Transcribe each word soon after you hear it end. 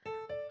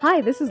Hi,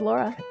 this is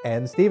Laura.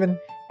 And Steven.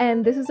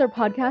 And this is our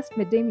podcast,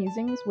 Midday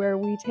Musings, where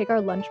we take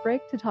our lunch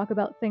break to talk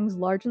about things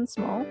large and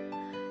small.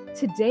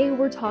 Today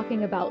we're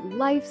talking about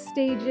life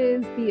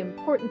stages, the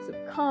importance of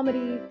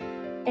comedy,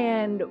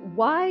 and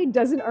why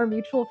doesn't our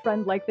mutual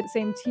friend like the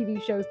same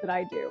TV shows that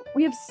I do?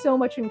 We have so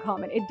much in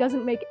common, it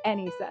doesn't make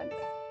any sense.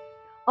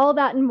 All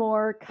that and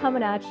more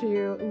coming at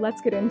you.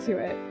 Let's get into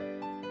it.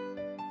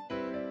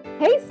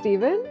 Hey,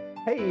 Steven.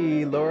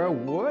 Hey, Laura,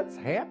 what's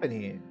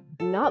happening?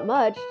 Not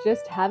much,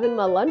 just having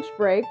my lunch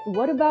break.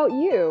 What about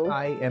you?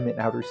 I am in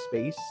outer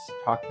space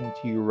talking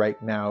to you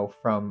right now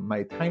from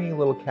my tiny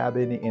little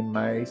cabin in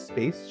my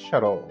space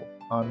shuttle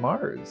on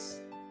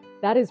Mars.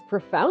 That is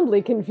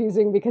profoundly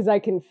confusing because I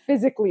can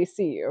physically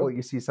see you. Well,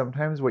 you see,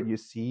 sometimes what you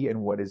see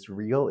and what is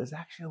real is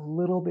actually a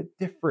little bit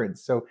different.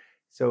 So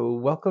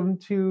welcome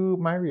to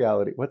my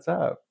reality. What's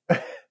up?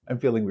 I'm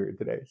feeling weird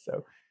today,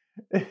 so.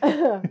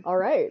 All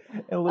right.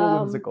 A little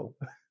whimsical.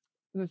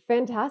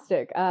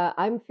 Fantastic.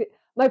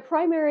 My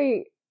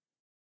primary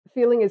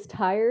feeling is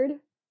tired,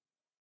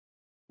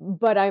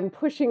 but I'm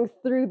pushing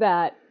through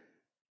that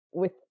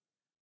with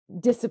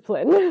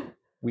discipline.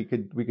 We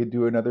could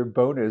do another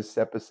bonus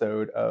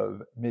episode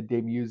of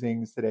Midday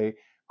Musings today,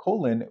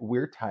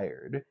 We're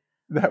Tired.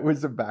 That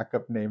was a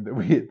backup name that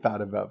we had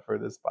thought about for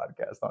this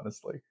podcast,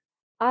 honestly.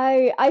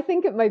 I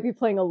think it might be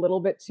playing a little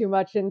bit too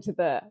much into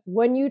the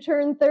when you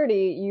turn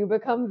 30, you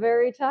become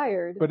very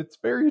tired. But it's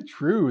very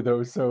true,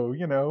 though, so,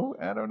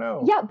 I don't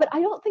know. Yeah, but I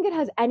don't think it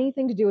has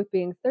anything to do with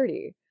being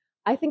 30.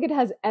 I think it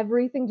has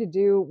everything to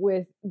do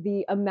with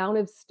the amount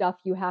of stuff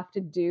you have to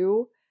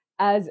do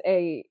as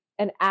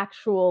an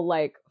actual,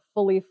 like,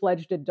 fully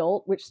fledged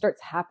adult, which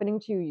starts happening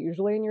to you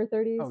usually in your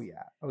 30s.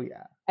 Oh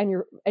yeah. And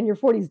your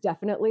 40s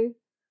definitely.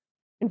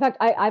 In fact,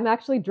 I'm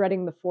actually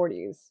dreading the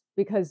 40s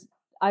because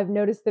I've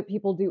noticed that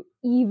people do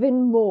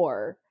even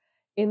more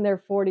in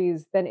their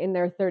 40s than in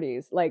their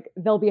 30s. Like,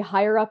 they'll be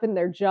higher up in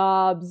their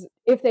jobs.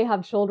 If they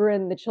have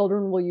children, the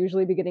children will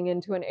usually be getting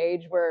into an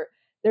age where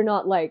they're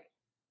not like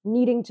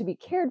needing to be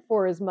cared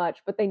for as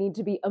much, but they need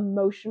to be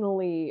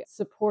emotionally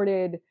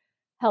supported,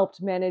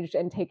 helped, managed,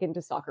 and taken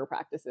to soccer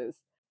practices.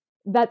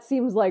 That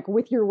seems like,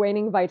 with your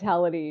waning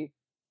vitality,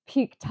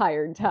 peak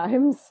tired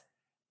times.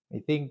 I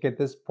think at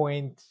this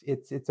point,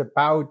 it's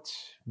about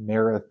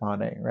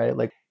marathoning, right?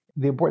 Like,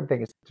 the important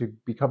thing is to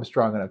become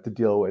strong enough to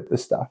deal with the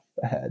stuff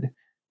ahead,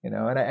 and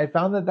I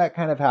found that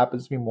kind of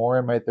happens to me more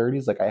in my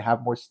 30s. Like, I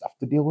have more stuff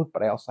to deal with,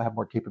 but I also have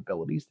more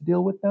capabilities to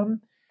deal with them.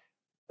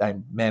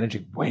 I'm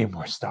managing way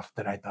more stuff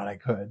than I thought I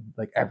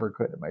ever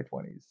could in my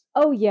 20s.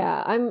 Oh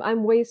yeah,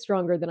 I'm way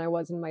stronger than I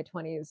was in my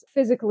 20s,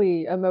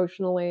 physically,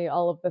 emotionally,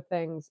 all of the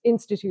things,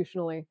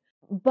 institutionally.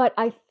 But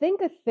I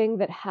think a thing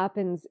that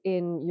happens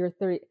in your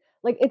 30,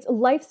 like, it's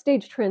life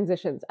stage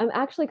transitions. I'm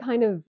actually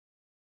kind of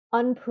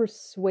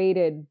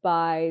unpersuaded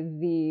by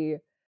the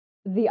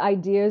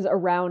ideas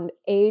around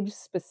age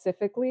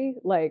specifically,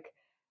 like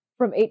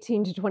from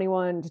 18 to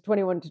 21 to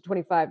 21 to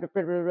 25 to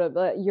blah, blah, blah,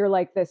 blah, you're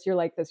like this, you're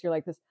like this, you're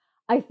like this.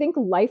 I think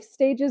life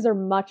stages are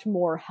much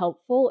more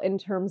helpful in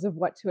terms of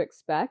what to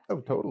expect.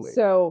 Oh, totally.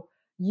 So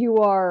you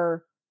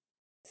are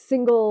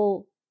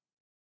single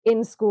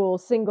in school,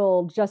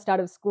 single just out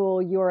of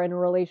school, you're in a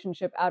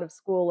relationship out of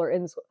school or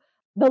in school.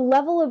 The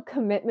level of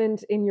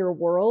commitment in your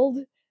world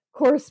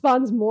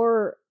corresponds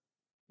more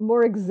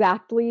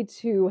exactly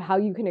to how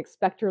you can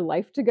expect your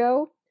life to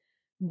go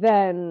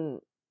than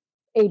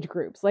age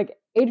groups. Like,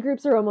 age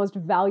groups are almost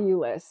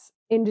valueless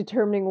in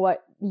determining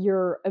what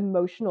your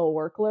emotional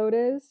workload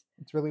is.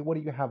 It's really, what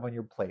do you have on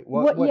your plate?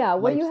 What do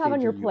you have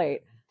on your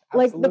plate?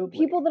 Like, the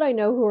people that I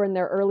know who are in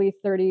their early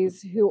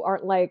 30s who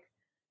aren't like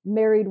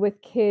married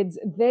with kids,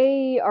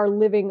 they are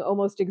living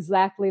almost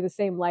exactly the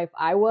same life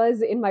I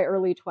was in my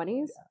early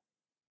 20s. Yeah.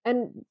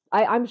 And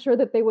I'm sure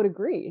that they would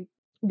agree,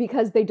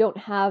 because they don't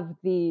have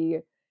the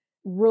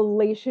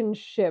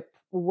relationship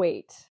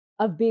weight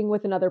of being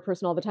with another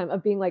person all the time,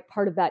 of being like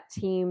part of that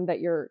team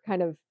that you're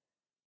kind of,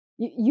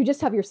 you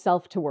just have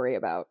yourself to worry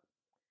about.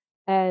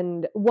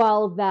 And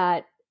while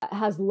that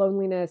has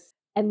loneliness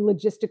and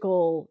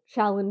logistical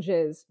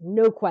challenges,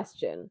 no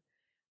question,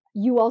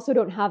 you also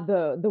don't have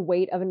the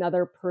weight of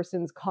another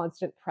person's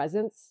constant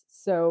presence.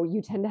 So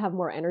you tend to have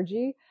more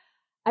energy.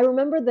 I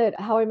remember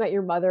that How I Met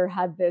Your Mother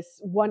had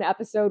this one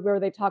episode where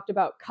they talked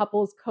about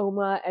couples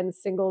coma and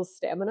singles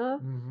stamina.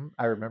 Mm-hmm.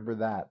 I remember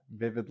that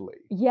vividly.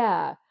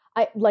 Yeah.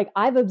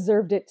 I've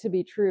observed it to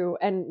be true,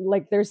 and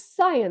like, there's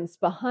science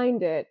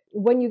behind it.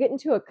 When you get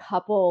into a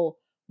couple,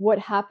 what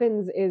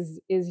happens is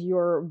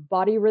your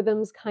body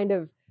rhythms kind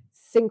of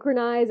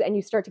synchronize and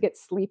you start to get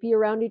sleepy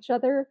around each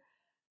other.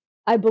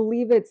 I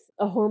believe it's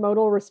a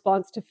hormonal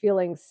response to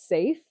feeling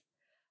safe,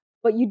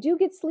 but you do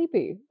get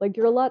sleepy. Like,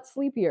 you're a lot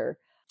sleepier.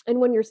 And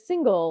when you're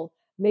single,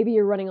 maybe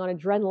you're running on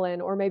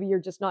adrenaline, or maybe you're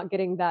just not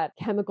getting that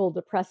chemical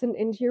depressant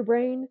into your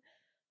brain.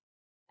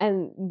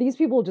 And these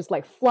people just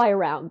like fly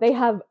around. They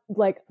have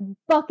like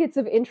buckets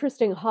of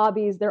interesting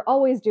hobbies. They're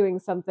always doing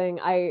something.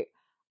 I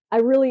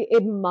really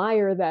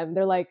admire them.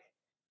 They're like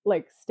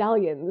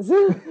stallions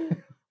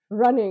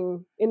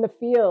running in the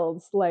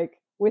fields, like,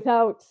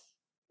 without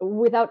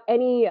without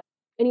any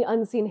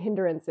unseen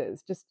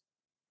hindrances, just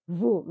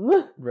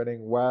boom.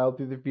 Running wild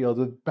through the fields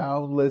with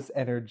boundless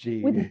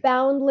energy. With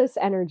boundless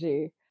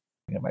energy.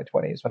 In my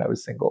 20s when I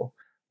was single,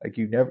 like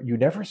you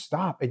never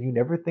stop, and you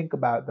never think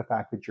about the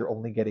fact that you're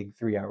only getting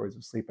 3 hours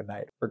of sleep a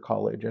night for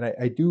college. And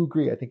I do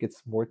agree. I think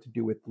it's more to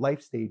do with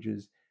life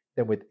stages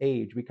than with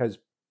age, because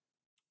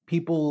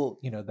people,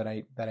 that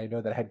I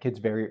know that had kids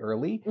very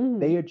early,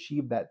 they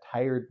achieve that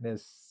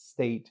tiredness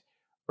state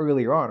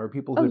earlier on, or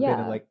people who had been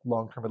in like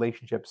long-term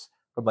relationships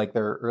from like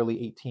their early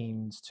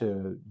 18s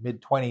to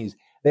mid 20s,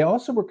 they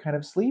also were kind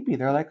of sleepy.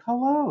 They're like,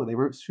 hello. They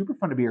were super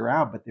fun to be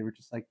around, but they were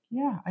just like,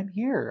 yeah, I'm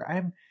here.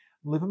 I'm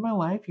living my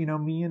life.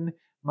 Me and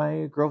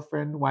my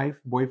girlfriend, wife,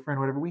 boyfriend,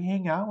 whatever, we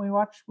hang out, we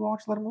watch a lot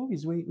of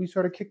movies. We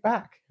sort of kick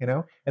back,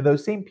 and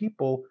those same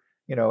people,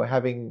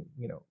 having,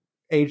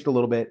 aged a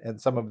little bit, and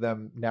some of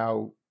them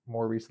now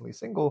more recently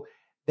single,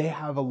 they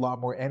have a lot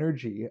more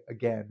energy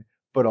again,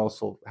 but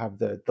also have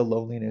the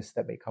loneliness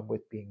that may come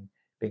with being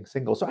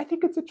single. So I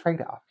think it's a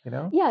trade-off,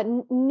 Yeah,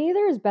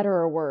 neither is better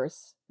or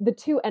worse. The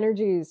two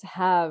energies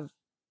have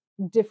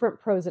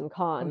different pros and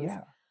cons. Oh,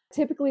 yeah.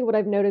 Typically what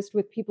I've noticed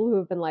with people who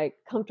have been like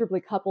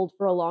comfortably coupled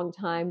for a long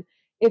time,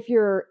 if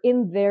you're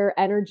in their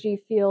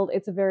energy field,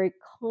 it's a very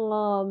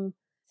calm,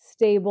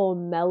 stable,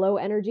 mellow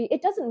energy.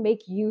 It doesn't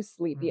make you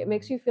sleepy. It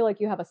makes you feel like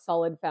you have a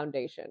solid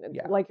foundation, and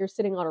like you're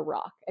sitting on a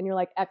rock and you're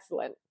like,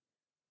 excellent.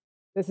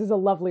 This is a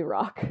lovely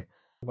rock.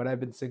 When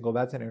I've been single,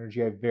 that's an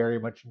energy I very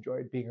much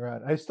enjoyed being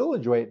around. I still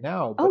enjoy it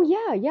now. Oh,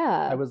 yeah,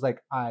 yeah. I was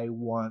like, I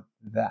want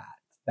that.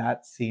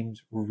 That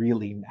seems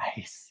really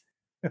nice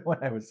when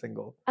I was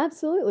single.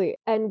 Absolutely.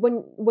 And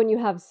when you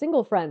have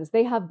single friends,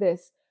 they have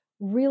this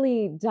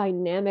really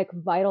dynamic,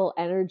 vital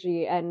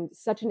energy and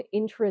such an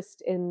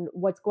interest in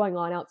what's going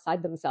on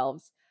outside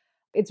themselves.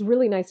 It's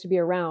really nice to be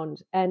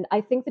around. And I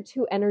think the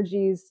two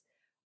energies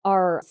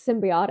are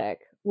symbiotic,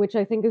 which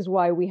I think is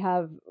why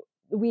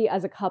we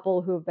as a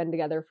couple who have been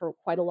together for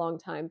quite a long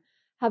time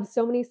have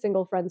so many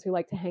single friends who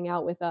like to hang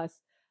out with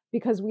us,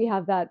 because we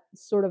have that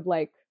sort of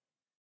like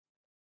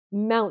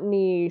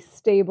mountainy,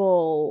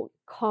 stable,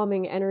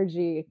 calming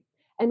energy.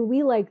 And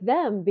we like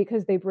them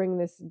because they bring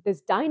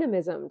this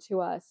dynamism to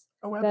us.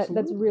 Oh, absolutely.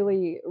 That's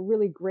really,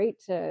 really great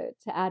to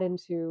add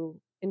into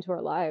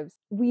our lives.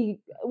 We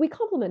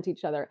complement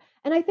each other.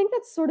 And I think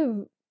that's sort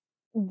of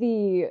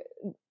the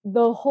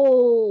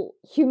whole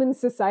human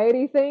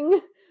society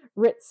thing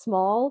writ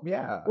small.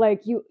 Yeah.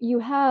 Like you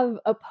have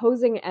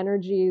opposing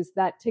energies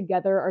that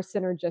together are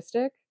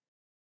synergistic.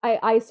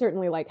 I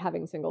certainly like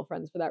having single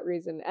friends for that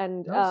reason.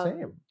 And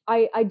Same.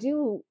 I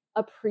do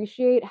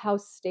appreciate how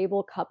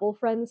stable couple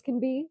friends can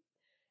be,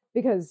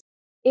 because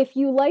if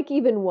you like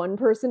even one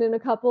person in a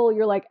couple,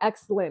 you're like,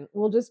 excellent,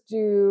 we'll just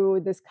do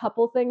this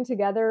couple thing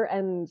together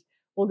and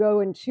we'll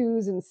go in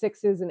 2s and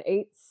 6s and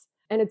 8s.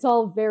 And it's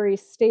all very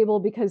stable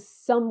because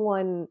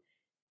someone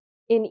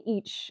in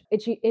each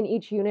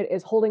unit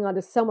is holding on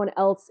to someone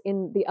else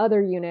in the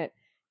other unit,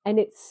 and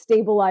it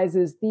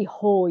stabilizes the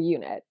whole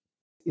unit.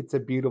 It's a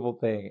beautiful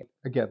thing.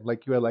 Again,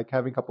 like you, I like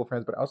having couple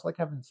friends, but I also like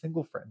having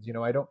single friends.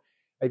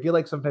 I feel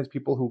like sometimes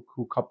people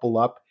who couple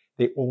up,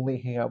 they only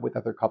hang out with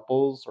other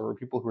couples, or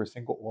people who are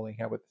single only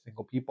hang out with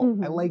single people.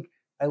 Mm-hmm.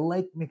 I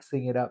like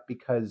mixing it up,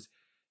 because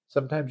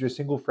sometimes your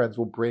single friends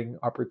will bring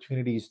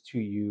opportunities to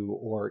you,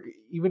 or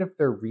even if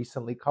they're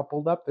recently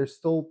coupled up, they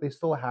still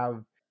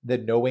have the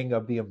knowing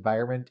of the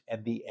environment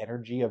and the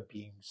energy of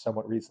being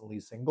somewhat recently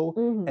single.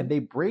 Mm-hmm. And they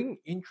bring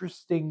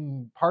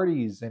interesting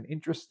parties and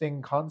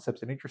interesting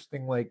concepts and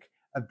interesting like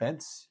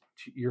events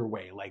to your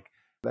way. Like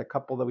that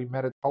couple that we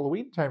met at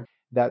Halloween time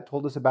that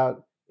told us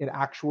about an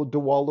actual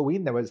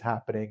DeWalloween that was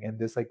happening, and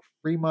this like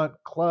Fremont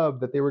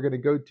club that they were going to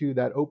go to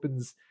that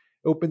opens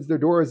their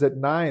doors at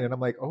 9. And I'm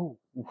like, oh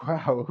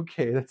wow,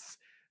 okay,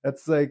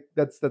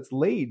 that's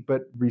late,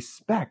 but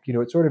respect,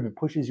 it sort of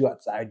pushes you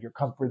outside your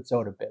comfort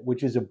zone a bit,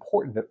 which is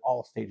important at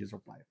all stages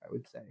of life, I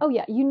would say. Oh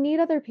yeah, you need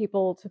other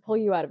people to pull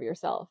you out of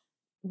yourself.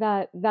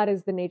 That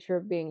is the nature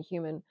of being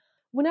human.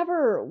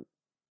 Whenever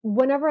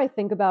I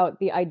think about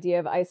the idea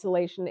of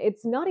isolation,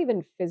 it's not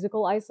even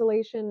physical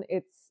isolation.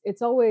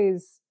 It's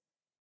always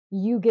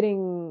you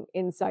getting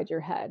inside your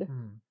head.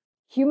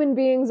 Human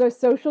beings are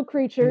social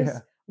creatures. Yeah.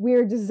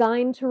 We're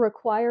designed to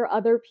require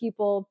other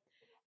people.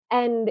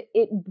 And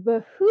it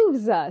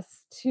behooves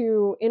us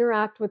to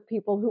interact with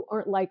people who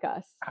aren't like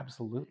us.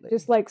 Absolutely.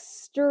 Just like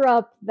stir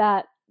up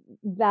that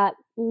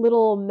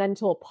little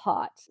mental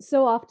pot.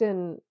 So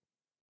often,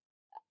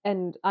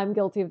 and I'm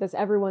guilty of this,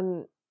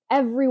 everyone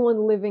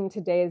living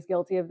today is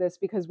guilty of this,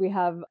 because we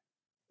have,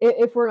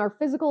 if we're in our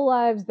physical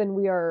lives, then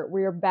we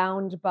are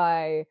bound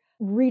by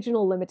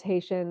regional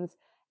limitations.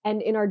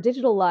 And in our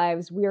digital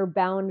lives, we are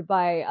bound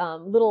by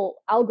little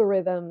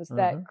algorithms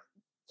that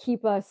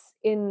keep us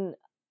in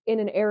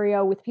an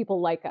area with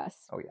people like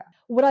us. Oh yeah.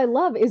 What I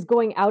love is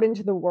going out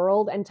into the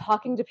world and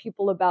talking to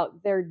people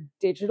about their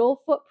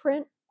digital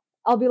footprint.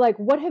 I'll be like,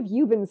 what have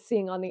you been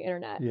seeing on the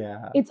internet?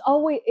 Yeah. It's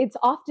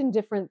often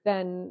different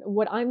than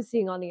what I'm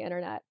seeing on the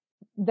internet.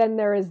 Then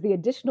there is the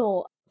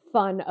additional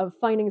fun of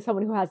finding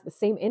someone who has the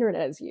same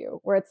internet as you,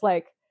 where it's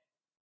like,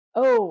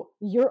 oh,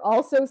 you're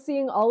also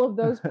seeing all of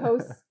those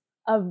posts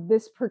of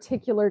this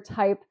particular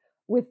type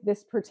with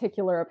this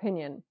particular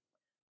opinion.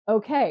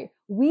 Okay,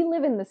 we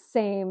live in the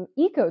same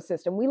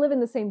ecosystem. We live in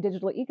the same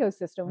digital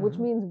ecosystem, which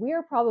means we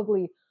are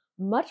probably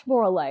much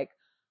more alike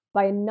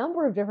by a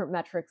number of different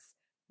metrics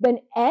than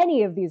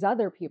any of these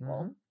other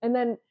people. And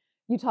then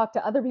you talk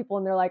to other people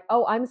and they're like,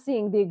 oh, I'm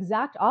seeing the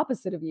exact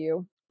opposite of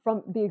you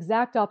from the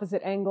exact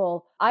opposite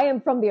angle. I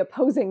am from the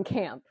opposing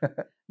camp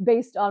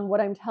based on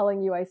what I'm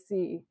telling you I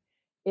see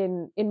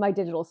in my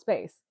digital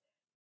space.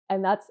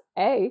 And that's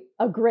A,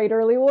 a great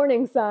early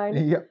warning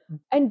sign. Yep.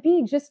 And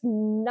B, just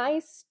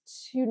nice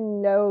to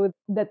know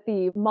that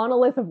the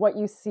monolith of what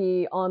you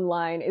see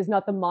online is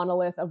not the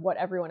monolith of what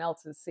everyone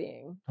else is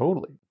seeing.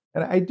 Totally.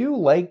 And I do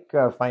like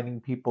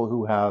finding people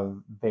who have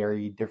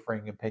very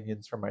differing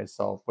opinions from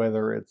myself,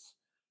 whether it's,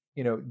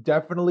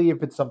 definitely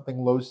if it's something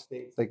low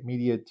stakes like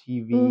media,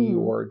 TV,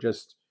 or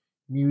just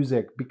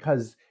music,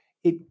 because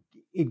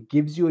it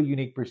gives you a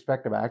unique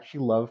perspective. I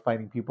actually love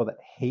finding people that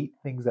hate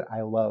things that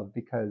I love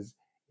because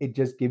it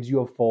just gives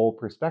you a full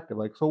perspective.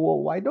 Like, so, well,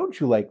 why don't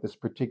you like this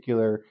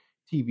particular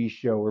TV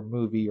show or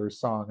movie or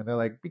song? And they're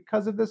like,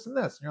 because of this and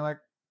this. And you're like,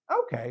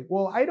 okay,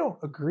 well, I don't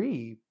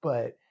agree,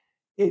 but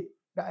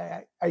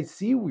I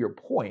see your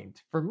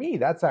point. For me,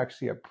 that's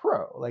actually a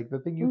pro. Like the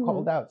thing you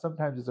called out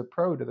sometimes is a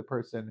pro to the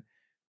person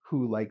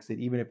who likes it,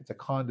 even if it's a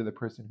con to the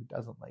person who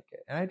doesn't like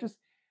it. And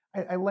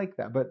I like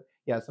that. But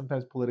yeah,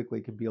 sometimes politically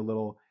it can be a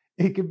little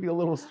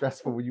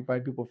stressful when you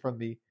find people from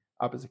the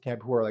opposite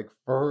camp who are like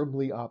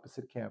firmly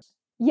opposite camps.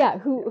 Yeah,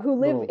 who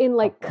live in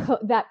like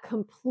that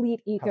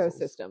complete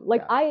ecosystem.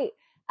 Like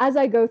as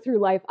I go through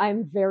life,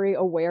 I'm very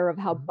aware of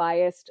how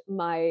biased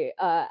my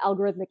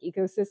algorithmic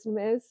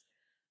ecosystem is.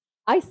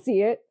 I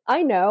see it,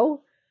 I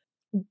know,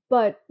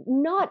 but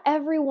not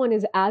everyone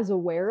is as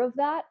aware of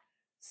that.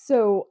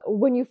 So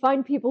when you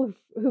find people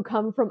who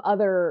come from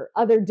other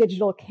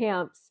digital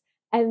camps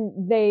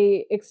and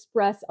they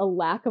express a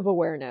lack of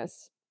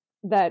awareness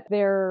that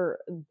their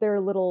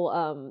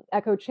little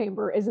echo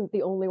chamber isn't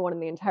the only one in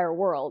the entire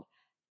world,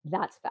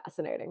 that's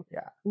fascinating.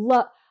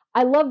 Yeah.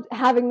 I loved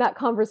having that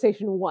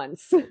conversation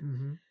once.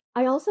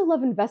 I also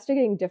love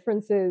investigating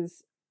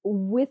differences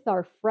with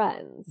our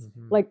friends,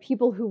 like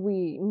people who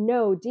we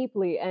know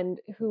deeply and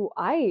who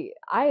I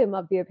am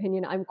of the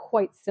opinion I'm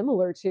quite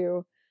similar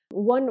to.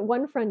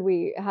 One friend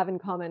we have in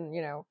common,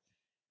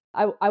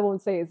 I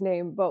won't say his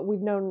name, but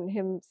we've known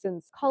him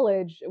since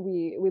college.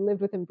 We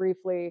lived with him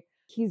briefly.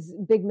 He's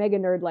a big mega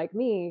nerd like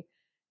me.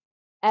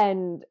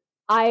 And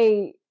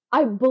I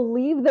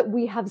believe that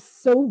we have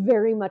so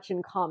very much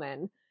in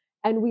common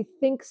and we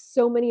think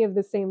so many of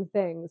the same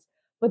things.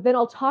 But then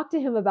I'll talk to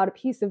him about a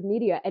piece of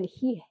media and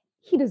he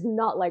does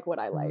not like what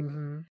I like.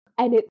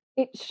 And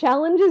it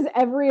challenges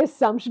every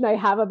assumption I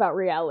have about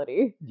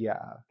reality. Yeah.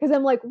 Because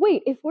I'm like,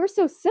 wait, if we're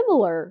so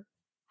similar,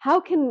 how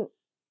can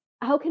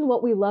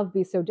what we love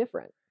be so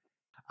different?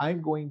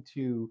 I'm going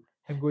to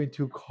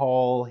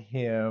call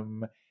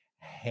him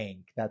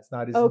Hank. That's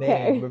not his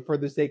name, but for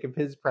the sake of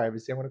his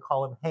privacy, I'm going to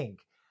call him Hank.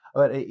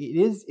 But it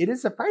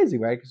is surprising,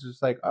 right? Because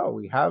it's like, oh,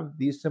 we have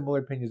these similar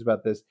opinions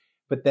about this,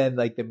 but then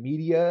like the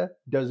media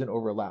doesn't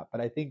overlap.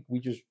 But I think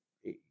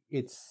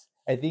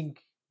I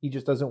think he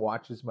just doesn't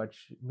watch as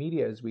much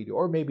media as we do,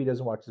 or maybe he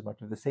doesn't watch as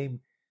much of the same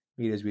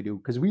media as we do,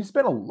 because we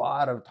spend a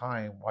lot of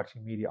time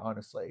watching media,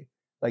 honestly.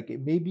 Like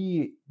it may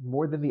be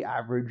more than the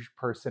average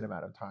person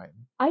amount of time.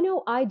 I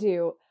know I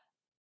do.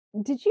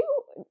 Did you,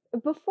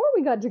 before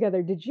we got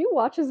together, did you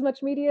watch as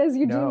much media as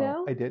you do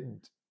now? I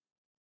didn't.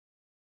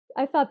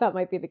 I thought that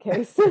might be the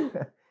case.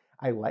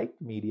 I liked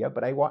media,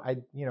 but I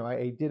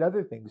did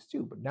other things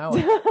too. But now,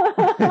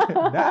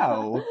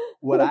 now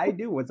what I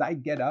do is I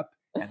get up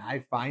and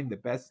I find the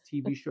best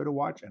TV show to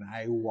watch and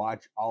I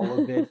watch all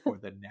of it for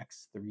the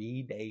next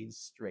 3 days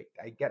straight.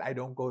 I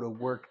don't go to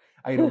work.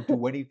 I don't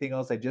do anything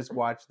else. I just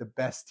watch the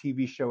best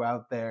TV show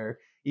out there.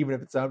 Even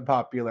if it's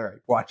unpopular,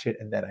 I watch it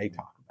and then I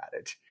talk about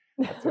it.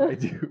 That's what I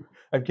do.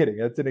 I'm kidding.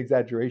 That's an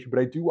exaggeration, but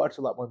I do watch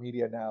a lot more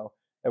media now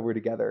that we're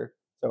together.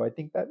 So I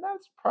think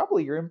that's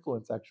probably your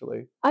influence,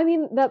 actually. I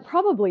mean, that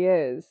probably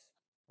is.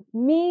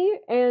 Me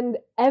and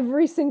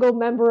every single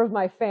member of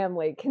my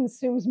family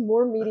consumes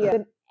more media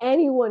than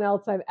anyone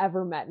else I've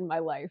ever met in my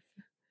life.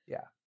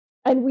 Yeah.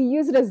 And we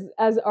use it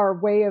as our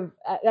way of,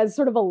 as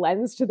sort of a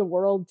lens to the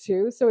world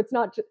too. So it's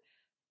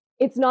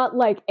not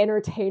like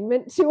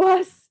entertainment to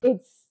us.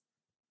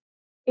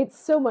 It's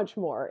so much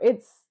more.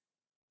 It's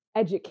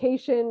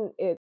education.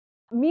 It's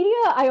media.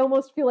 I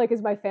almost feel like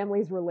is my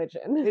family's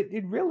religion.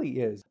 It really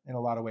is in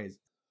a lot of ways.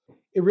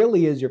 It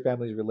really is your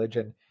family's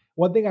religion.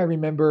 One thing I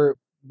remember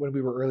when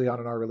we were early on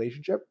in our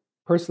relationship,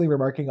 personally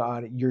remarking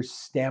on your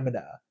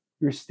stamina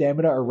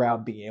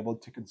around being able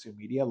to consume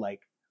media.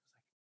 Like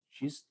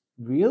she's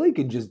really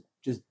can just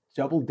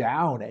double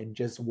down and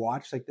just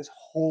watch like this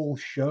whole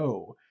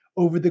show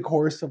over the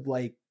course of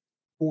like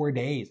 4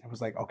 days. I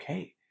was like,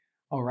 okay,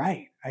 all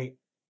right,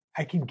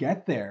 I can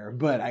get there,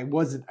 but I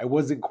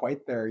wasn't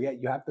quite there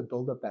yet. You have to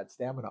build up that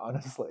stamina,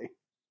 honestly.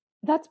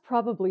 That's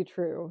probably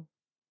true.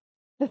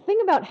 The thing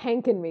about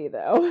Hank and me,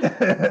 though.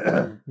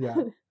 Yeah.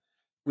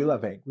 We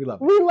love Hank. We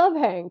love Hank. We love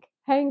Hank.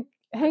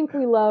 Hank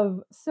we love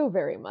so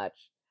very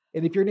much.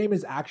 And if your name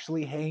is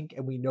actually Hank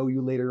and we know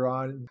you later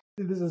on,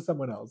 this is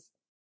someone else.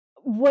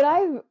 What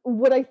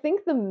I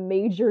think the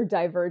major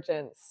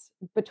divergence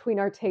between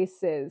our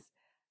tastes is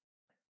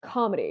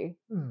comedy.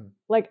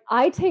 Like,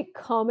 I take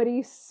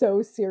comedy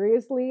so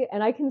seriously,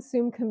 and I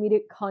consume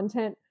comedic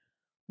content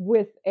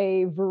with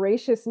a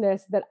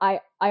voraciousness that I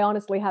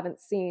honestly haven't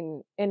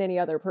seen in any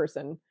other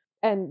person.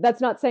 And that's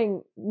not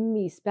saying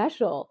me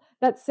special.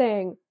 That's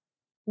saying,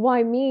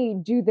 why me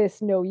do this,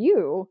 no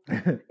you?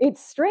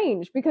 It's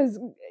strange because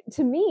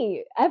to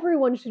me,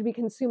 everyone should be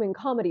consuming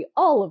comedy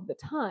all of the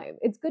time.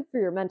 It's good for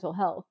your mental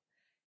health.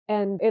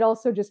 And it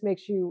also just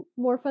makes you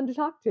more fun to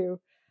talk to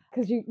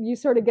because you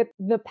sort of get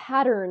the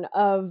pattern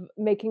of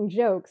making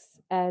jokes,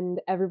 and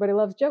everybody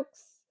loves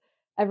jokes.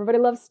 Everybody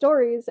loves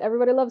stories.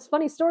 Everybody loves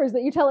funny stories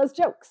that you tell as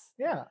jokes.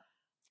 Yeah.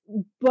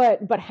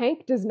 But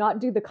Hank does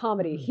not do the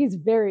comedy. He's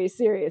very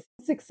serious.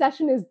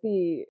 Succession is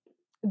the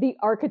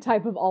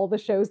archetype of all the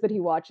shows that he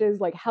watches.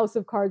 Like House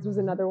of Cards was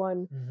another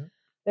one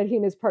that he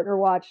and his partner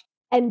watched.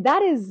 And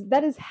that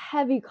is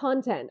heavy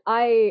content.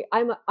 I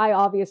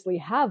obviously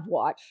have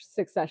watched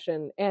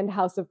Succession and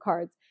House of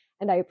Cards,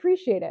 and I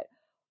appreciate it.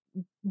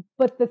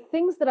 But the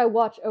things that I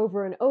watch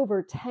over and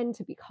over tend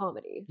to be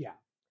comedy. Yeah.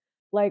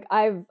 Like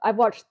I've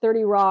watched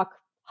 30 Rock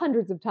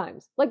hundreds of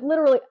times. Like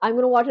literally, I'm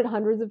going to watch it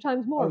hundreds of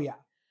times more. Oh yeah.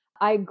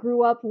 I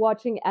grew up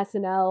watching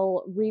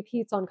SNL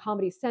repeats on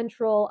Comedy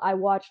Central. I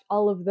watched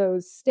all of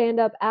those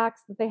stand-up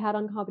acts that they had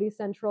on Comedy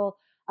Central.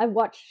 I've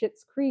watched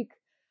Schitt's Creek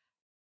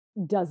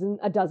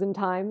a dozen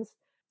times.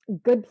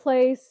 Good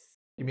Place,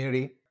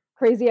 Community,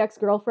 Crazy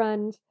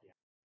Ex-Girlfriend,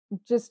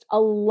 just a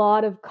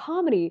lot of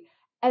comedy.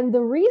 And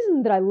the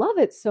reason that I love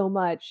it so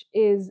much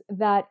is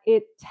that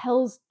it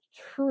tells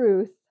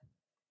truth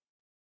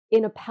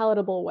in a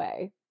palatable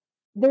way.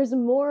 There's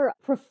more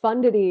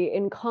profundity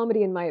in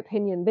comedy, in my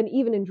opinion, than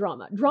even in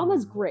drama.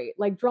 Drama's great.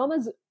 Like,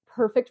 drama's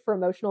perfect for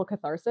emotional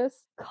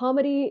catharsis.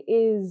 Comedy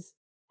is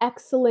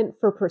excellent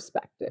for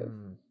perspective.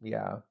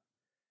 Yeah.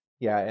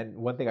 Yeah. And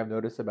one thing I've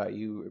noticed about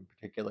you in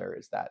particular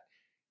is that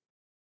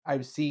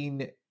I've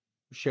seen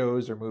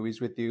shows or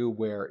movies with you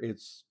where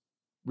it's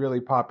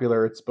really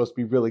popular, it's supposed to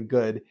be really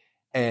good,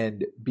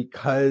 and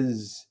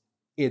because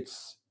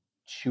it's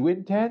too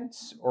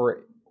intense,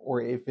 or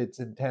if it's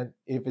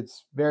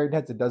very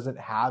intense, it doesn't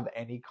have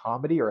any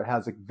comedy, or it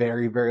has like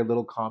very, very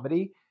little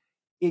comedy,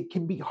 it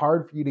can be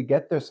hard for you to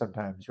get there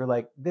sometimes. You're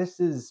like,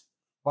 this is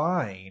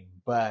fine,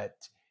 but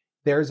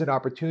there's an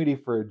opportunity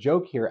for a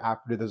joke here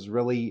after this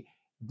really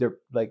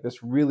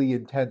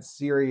intense,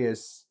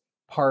 serious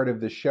part of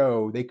the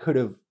show.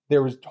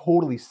 There was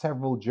totally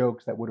several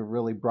jokes that would have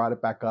really brought it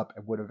back up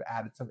and would have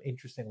added some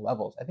interesting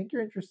levels. I think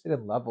you're interested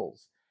in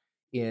levels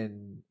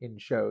in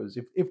shows.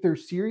 If they're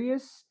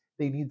serious,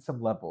 they need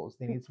some levels.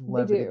 They need some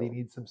levity. They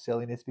need some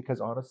silliness, because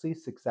honestly,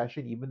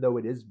 Succession, even though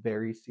it is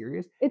very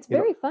serious, it's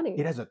very funny.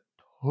 It has a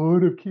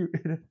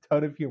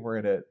ton of humor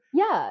in it.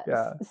 Yeah.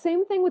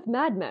 Same thing with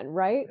Mad Men,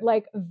 right?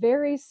 Like,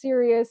 very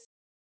serious.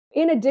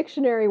 In a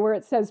dictionary where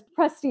it says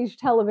prestige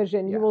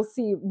television, you will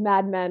see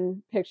Mad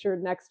Men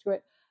pictured next to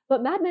it.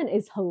 But Mad Men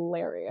is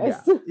hilarious.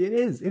 Yeah, it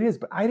is.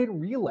 But I didn't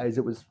realize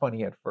it was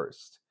funny at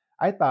first.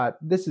 I thought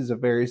this is a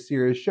very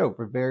serious show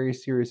for very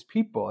serious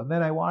people. And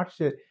then I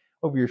watched it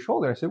over your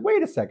shoulder. I said,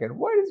 wait a second,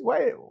 what is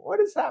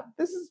happening?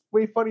 This is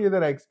way funnier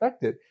than I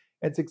expected.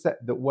 And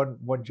the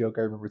one joke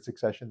I remember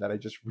Succession that I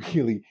just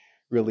really,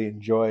 really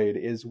enjoyed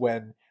is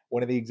when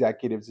one of the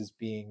executives is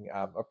being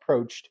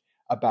approached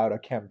about a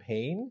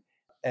campaign,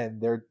 and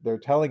they're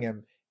telling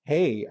him,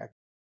 hey,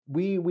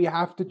 we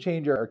have to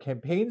change our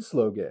campaign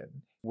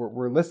slogan.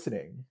 We're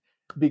listening,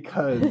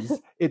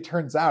 because it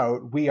turns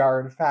out we are,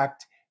 in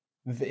fact,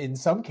 in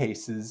some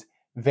cases,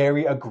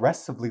 very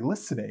aggressively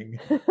listening.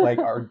 Like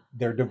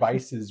their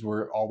devices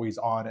were always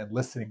on and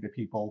listening to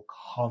people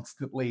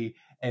constantly,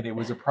 and it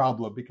was a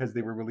problem because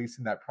they were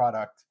releasing that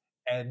product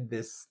and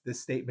this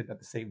statement at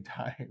the same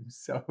time.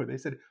 So they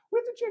said, we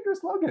have to change our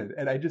slogan.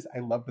 And I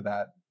loved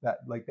that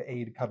like the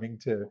aide coming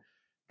to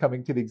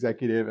the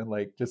executive, and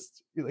like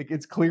just like,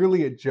 it's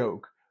clearly a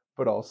joke,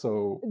 but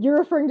also... You're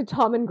referring to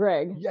Tom and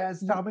Greg.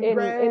 Yes, Tom and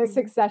Greg. In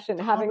Succession,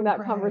 having that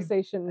Greg.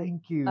 conversation.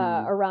 Thank you.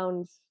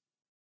 Around,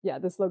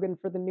 the slogan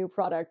for the new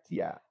product.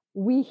 Yeah.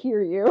 We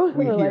hear you.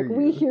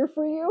 We hear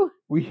for you.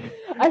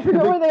 I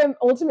forget where they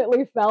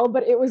ultimately fell,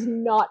 but it was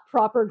not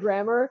proper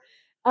grammar.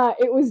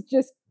 It was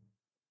just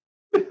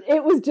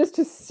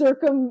to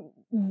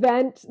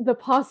circumvent the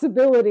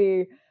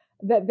possibility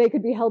that they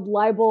could be held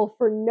liable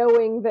for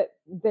knowing that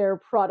their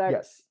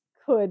product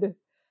could...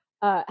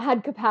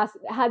 had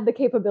the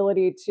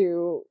capability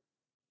to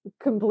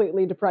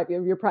completely deprive you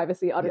of your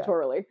privacy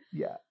auditorily.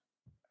 Yeah.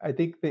 I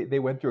think they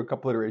went through a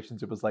couple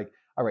iterations. It was like,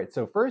 all right,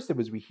 so first it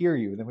was we hear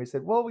you, and then we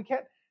said, well, we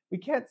can't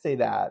say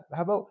that.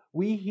 How about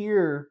we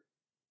hear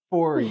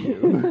for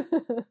you?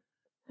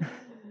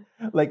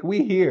 Like,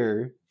 we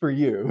hear for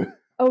you.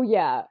 Oh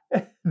yeah.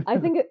 I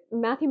think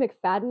Matthew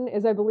McFadden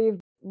is, I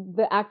believe,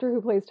 the actor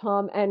who plays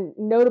Tom, and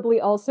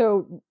notably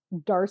also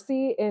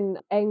Darcy in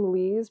Ang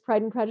Lee's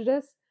Pride and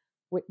Prejudice,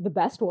 the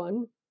best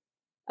one.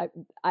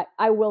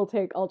 I will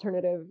take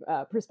alternative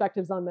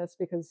perspectives on this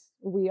because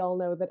we all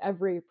know that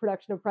every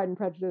production of Pride and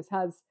Prejudice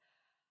has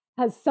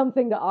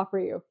something to offer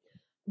you.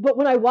 But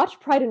when I watched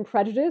Pride and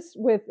Prejudice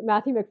with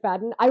Matthew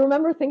Macfadyen, I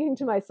remember thinking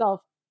to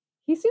myself,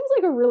 he seems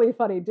like a really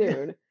funny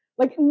dude.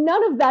 Like,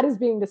 none of that is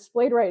being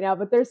displayed right now,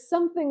 but there's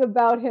something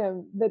about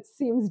him that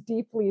seems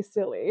deeply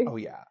silly. Oh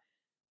yeah.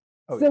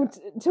 So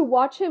to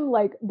watch him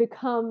like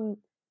become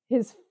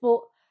his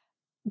full,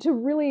 to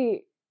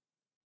really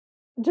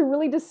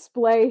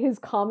display his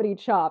comedy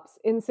chops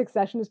in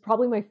Succession is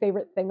probably my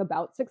favorite thing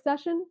about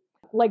Succession.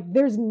 Like,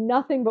 there's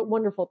nothing but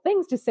wonderful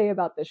things to say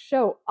about this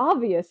show,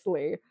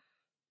 obviously,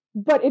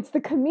 but it's the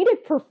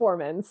comedic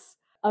performance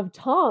of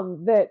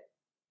Tom that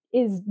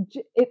is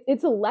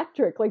it's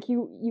electric. Like,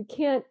 you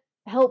can't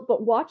help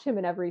but watch him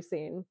in every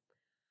scene.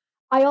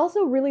 I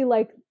also really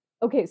like,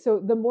 okay,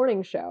 so The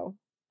Morning Show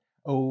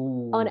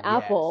on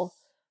Apple.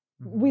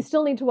 We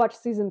still need to watch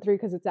season 3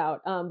 because it's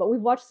out, but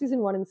we've watched season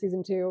 1 and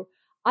season 2.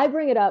 I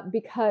bring it up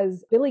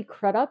because Billy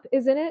Crudup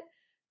is in it,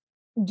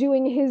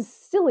 doing his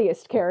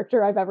silliest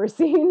character I've ever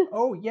seen.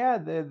 Oh yeah,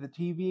 the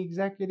TV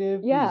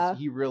executive. Yeah,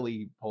 he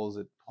really pulls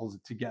it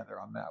together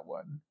on that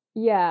one.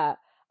 Yeah,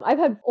 I've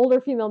had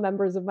older female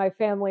members of my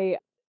family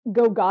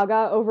go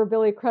gaga over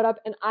Billy Crudup,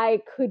 and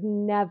I could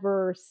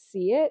never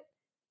see it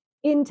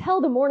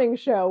until The Morning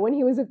Show when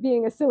he was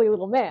being a silly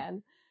little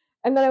man,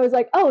 and then I was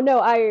like, oh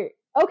no,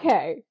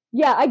 okay,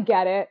 yeah, I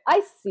get it,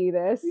 I see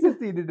this. You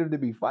just needed him to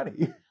be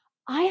funny.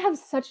 I have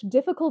such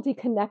difficulty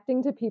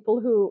connecting to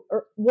people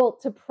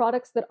to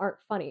products that aren't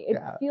funny. It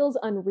feels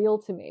unreal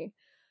to me.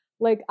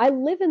 Like, I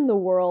live in the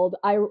world,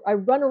 I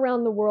run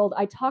around the world,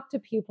 I talk to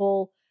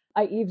people,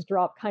 I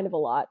eavesdrop kind of a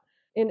lot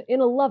in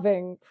a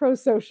loving,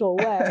 pro-social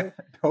way.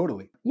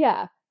 Totally.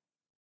 Yeah.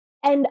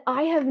 And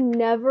I have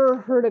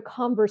never heard a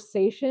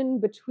conversation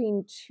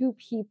between two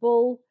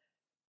people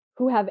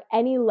who have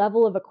any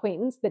level of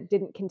acquaintance that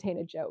didn't contain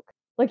a joke.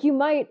 Like, you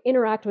might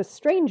interact with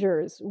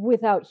strangers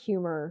without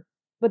humor,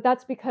 but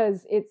that's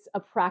because it's a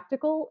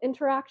practical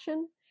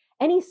interaction.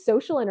 Any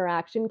social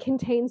interaction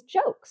contains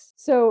jokes.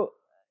 So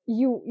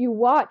you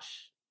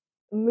watch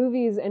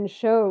movies and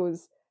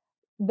shows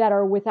that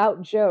are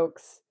without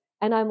jokes,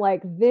 and I'm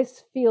like,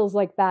 this feels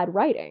like bad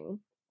writing.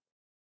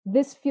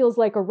 This feels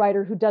like a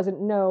writer who doesn't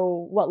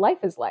know what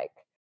life is like.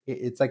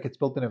 It's like it's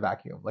built in a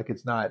vacuum. Like,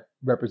 it's not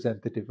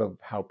representative of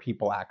how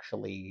people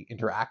actually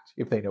interact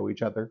if they know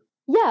each other.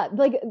 Yeah,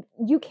 like,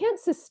 you can't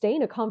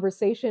sustain a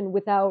conversation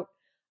without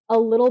a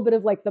little bit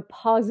of like the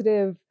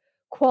positive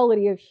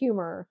quality of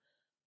humor.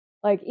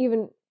 Like,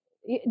 even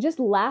just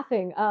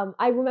laughing.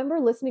 I remember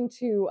listening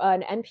to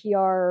an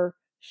NPR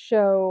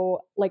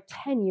show like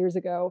 10 years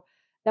ago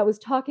that was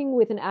talking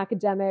with an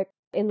academic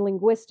in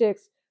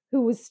linguistics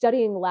who was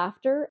studying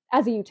laughter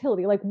as a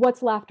utility. Like,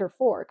 what's laughter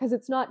for? Because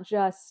it's not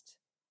just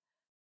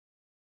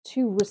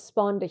to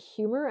respond to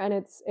humor, and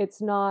it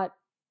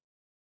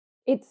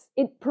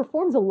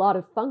performs a lot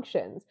of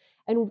functions.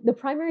 And the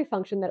primary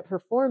function that it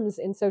performs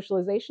in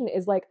socialization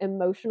is like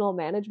emotional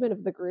management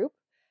of the group.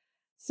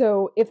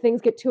 So if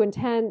things get too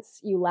intense,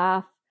 you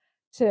laugh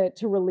to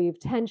relieve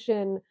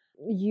tension.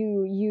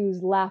 You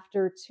use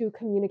laughter to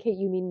communicate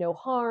you mean no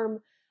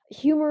harm.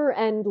 Humor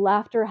and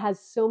laughter has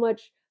so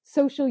much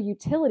social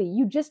utility.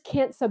 You just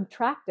can't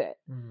subtract it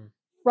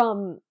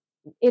from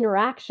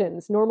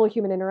interactions, normal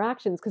human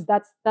interactions, because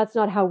that's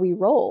not how we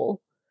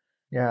roll.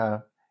 Yeah,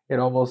 it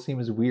almost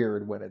seems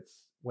weird when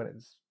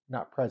it's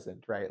not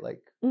present, right?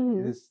 Like,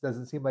 this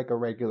doesn't seem like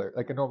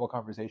a normal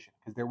conversation,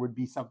 because there would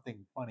be something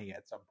funny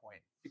at some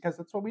point, because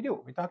that's what we do.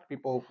 When we talk to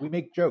people, we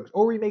make jokes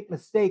or we make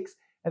mistakes,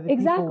 and then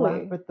people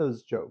laugh at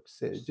those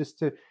jokes just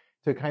to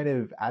kind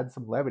of add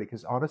some levity.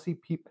 Because honestly,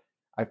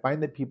 I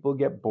find that people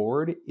get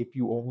bored if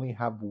you only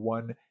have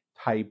one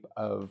type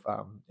of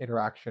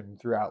interaction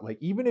throughout. Like,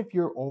 even if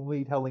you're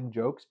only telling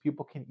jokes,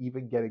 people can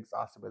even get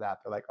exhausted with that.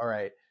 They're like, all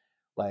right,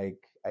 like,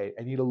 I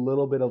need a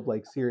little bit of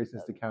like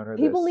seriousness to counter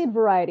this. People need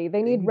variety.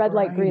 They need red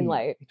light, green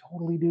light. They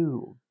totally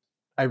do.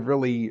 I've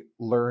really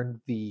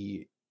learned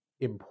the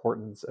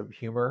importance of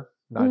humor,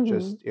 not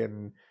just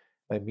in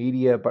the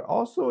media, but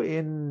also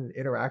in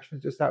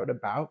interactions just out and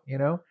about.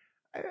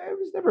 I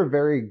was never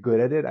very good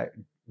at it.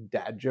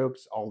 Dad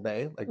jokes all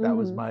day. Like, that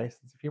was my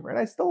sense of humor, and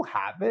I still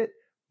have it.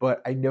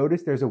 But I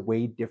noticed there's a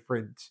way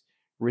different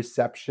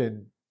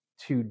reception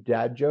to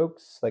dad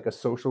jokes, like a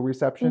social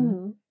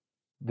reception,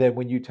 than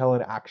when you tell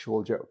an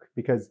actual joke.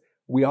 Because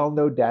we all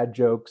know dad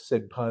jokes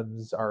and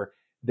puns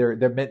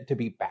they're meant to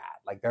be bad.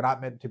 Like, they're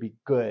not meant to be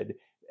good,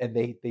 and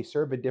they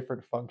serve a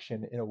different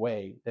function in a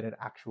way than an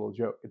actual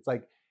joke. It's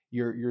like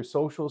your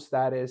social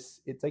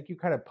status. It's like you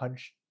kind of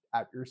punch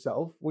at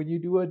yourself when you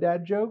do a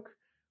dad joke,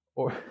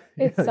 or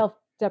it's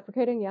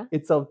self-deprecating. Yeah,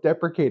 it's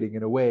self-deprecating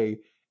in a way.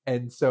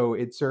 And so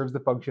it serves the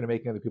function of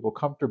making other people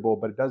comfortable,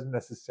 but it doesn't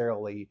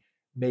necessarily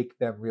make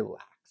them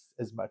relax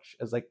as much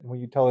as, like,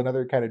 when you tell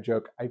another kind of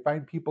joke. I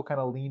find people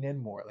kind of lean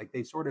in more. Like,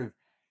 they sort of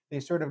they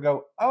sort of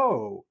go,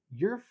 oh,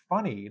 you're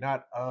funny,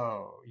 not,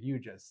 oh, you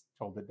just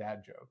told a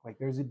dad joke. Like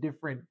there's a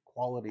different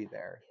quality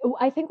there.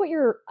 I think what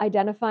you're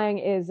identifying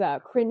is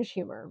cringe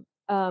humor.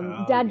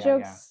 Oh, Dad yeah,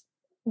 yeah. jokes,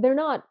 they're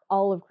not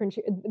all of cringe,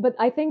 but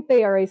I think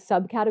they are a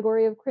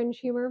subcategory of cringe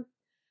humor.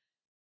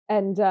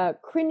 And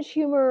cringe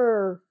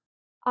humor,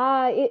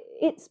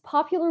 it's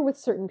popular with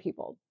certain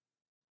people,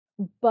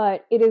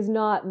 but it is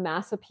not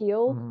mass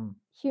appeal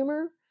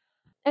humor.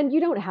 And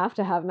you don't have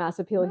to have mass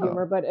appeal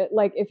humor, but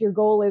like if your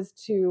goal is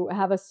to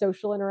have a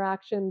social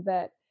interaction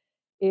that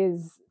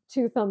is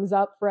 2 thumbs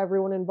up for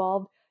everyone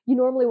involved, you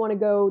normally want to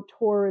go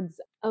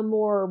towards a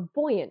more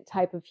buoyant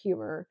type of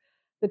humor.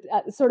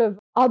 The sort of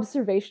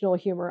observational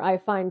humor I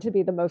find to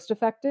be the most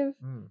effective,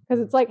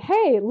 because it's like,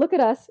 hey, look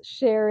at us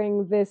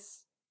sharing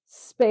this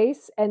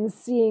space and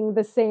seeing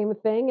the same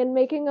thing and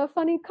making a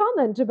funny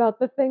comment about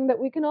the thing that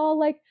we can all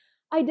like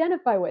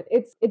identify with.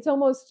 It's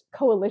almost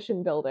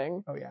coalition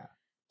building. Oh yeah.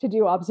 To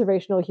do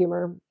observational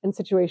humor and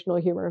situational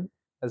humor.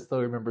 I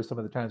still remember some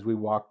of the times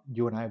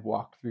you and I have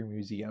walked through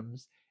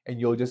museums,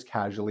 and you'll just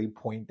casually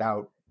point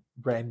out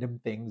random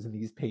things in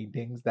these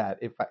paintings that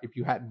if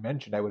you hadn't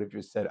mentioned, I would have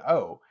just said,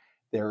 oh,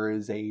 there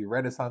is a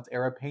Renaissance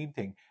era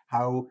painting.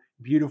 How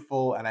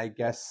beautiful, and I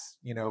guess,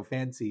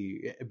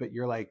 fancy. But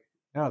you're like,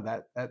 no,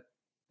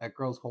 that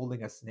girl's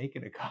holding a snake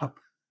in a cup.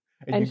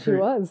 And she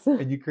was.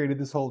 And you created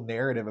this whole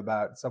narrative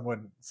about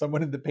someone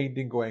in the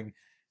painting going,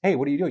 hey,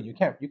 what are you doing? You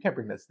can't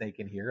bring that snake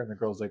in here. And the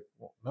girl's like,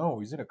 well, no,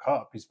 he's in a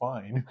cup. He's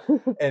fine.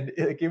 And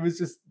it was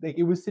just like,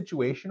 it was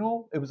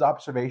situational. It was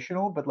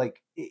observational, but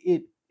like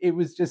it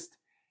was just,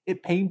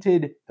 it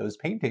painted those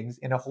paintings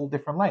in a whole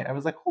different light. I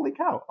was like, holy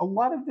cow, a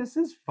lot of this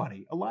is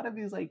funny. A lot of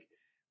these like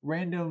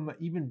random,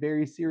 even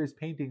very serious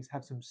paintings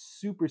have some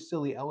super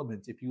silly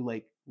elements if you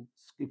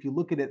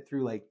look at it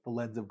through like the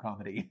lens of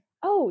comedy.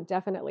 Oh,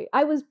 definitely.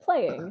 I was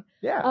playing.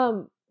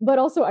 Yeah. But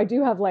also I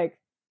do have like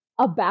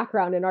a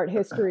background in art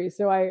history,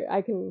 so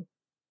I can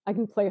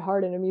play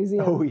hard in a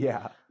museum. Oh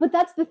yeah. But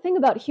that's the thing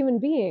about human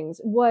beings.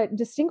 What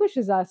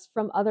distinguishes us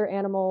from other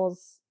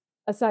animals,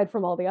 aside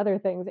from all the other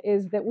things,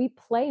 is that we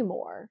play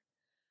more.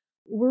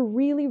 We're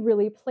really,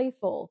 really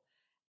playful.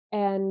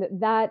 And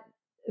that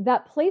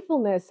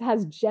playfulness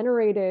has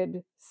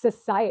generated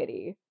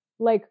society.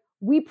 Like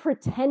we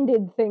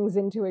pretended things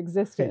into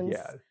existence.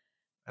 Yeah.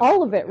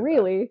 All of it,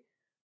 really.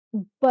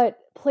 But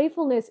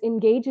playfulness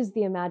engages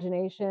the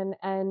imagination,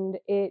 and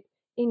it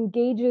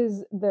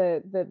engages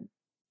the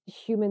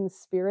human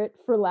spirit,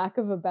 for lack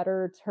of a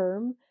better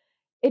term.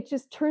 It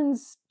just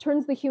turns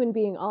the human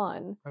being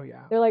on. Oh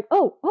yeah. They're like,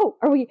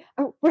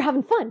 we're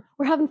having fun.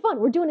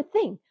 We're doing a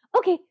thing.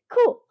 Okay,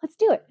 cool. Let's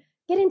do it.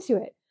 Get into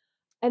it.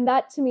 And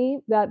that to me,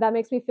 that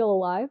makes me feel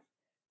alive.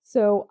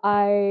 So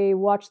I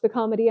watch the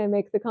comedy, I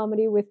make the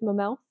comedy with my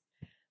mouth,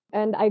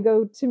 and I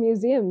go to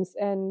museums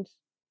and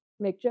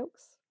make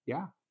jokes.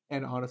 Yeah.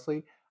 And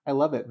honestly, I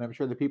love it. And I'm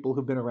sure the people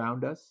who've been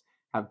around us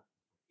have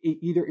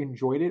either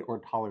enjoyed it or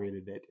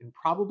tolerated it, and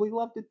probably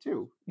loved it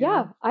too.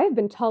 Yeah, I've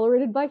been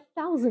tolerated by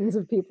thousands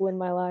of people in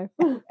my life.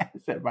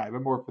 Said by,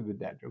 but more for the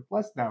dad joke,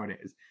 less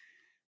nowadays.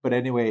 But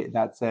anyway,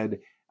 that said,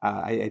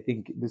 I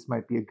think this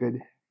might be a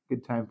good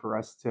time for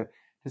us to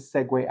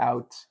segue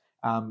out.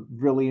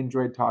 Really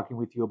enjoyed talking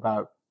with you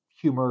about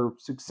humor,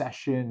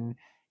 succession,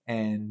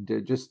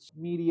 and just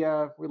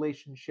media,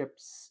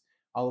 relationships,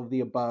 all of the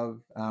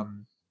above.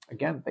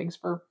 Again, thanks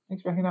for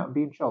hanging out and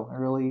being chill. I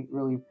really,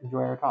 really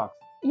enjoy our talks.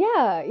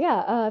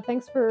 Yeah.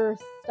 Thanks for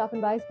stopping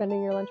by,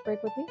 spending your lunch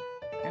break with me.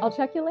 Yeah. I'll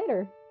check you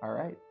later. All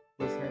right.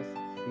 Listeners,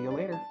 see you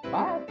later.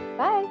 Bye.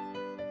 Bye.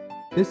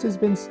 This has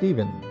been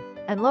Steven.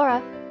 And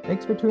Laura.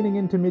 Thanks for tuning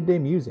in to Midday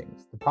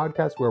Musings, the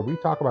podcast where we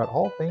talk about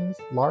all things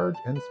large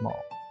and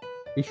small.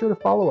 Be sure to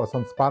follow us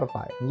on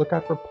Spotify and look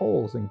out for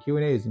polls and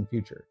Q&As in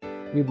future.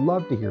 We'd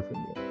love to hear from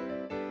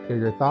you. Share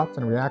your thoughts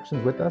and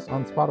reactions with us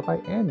on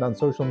Spotify and on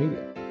social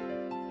media.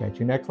 Catch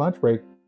you next lunch break.